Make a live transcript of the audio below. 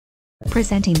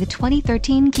Presenting the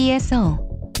 2013 Kia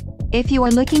Soul. If you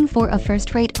are looking for a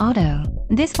first-rate auto,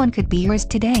 this one could be yours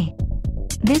today.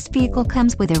 This vehicle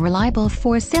comes with a reliable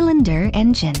 4-cylinder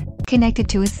engine, connected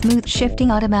to a smooth shifting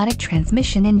automatic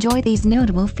transmission. Enjoy these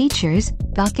notable features: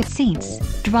 bucket seats,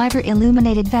 driver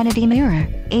illuminated vanity mirror,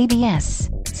 ABS,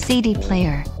 CD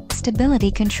player,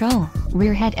 stability control,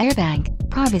 rear head airbag,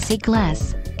 privacy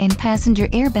glass, and passenger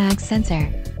airbag sensor.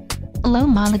 Low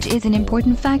mileage is an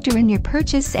important factor in your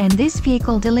purchase, and this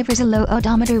vehicle delivers a low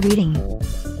odometer reading.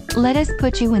 Let us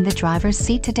put you in the driver's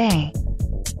seat today.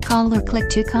 Call or click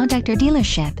to contact our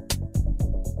dealership.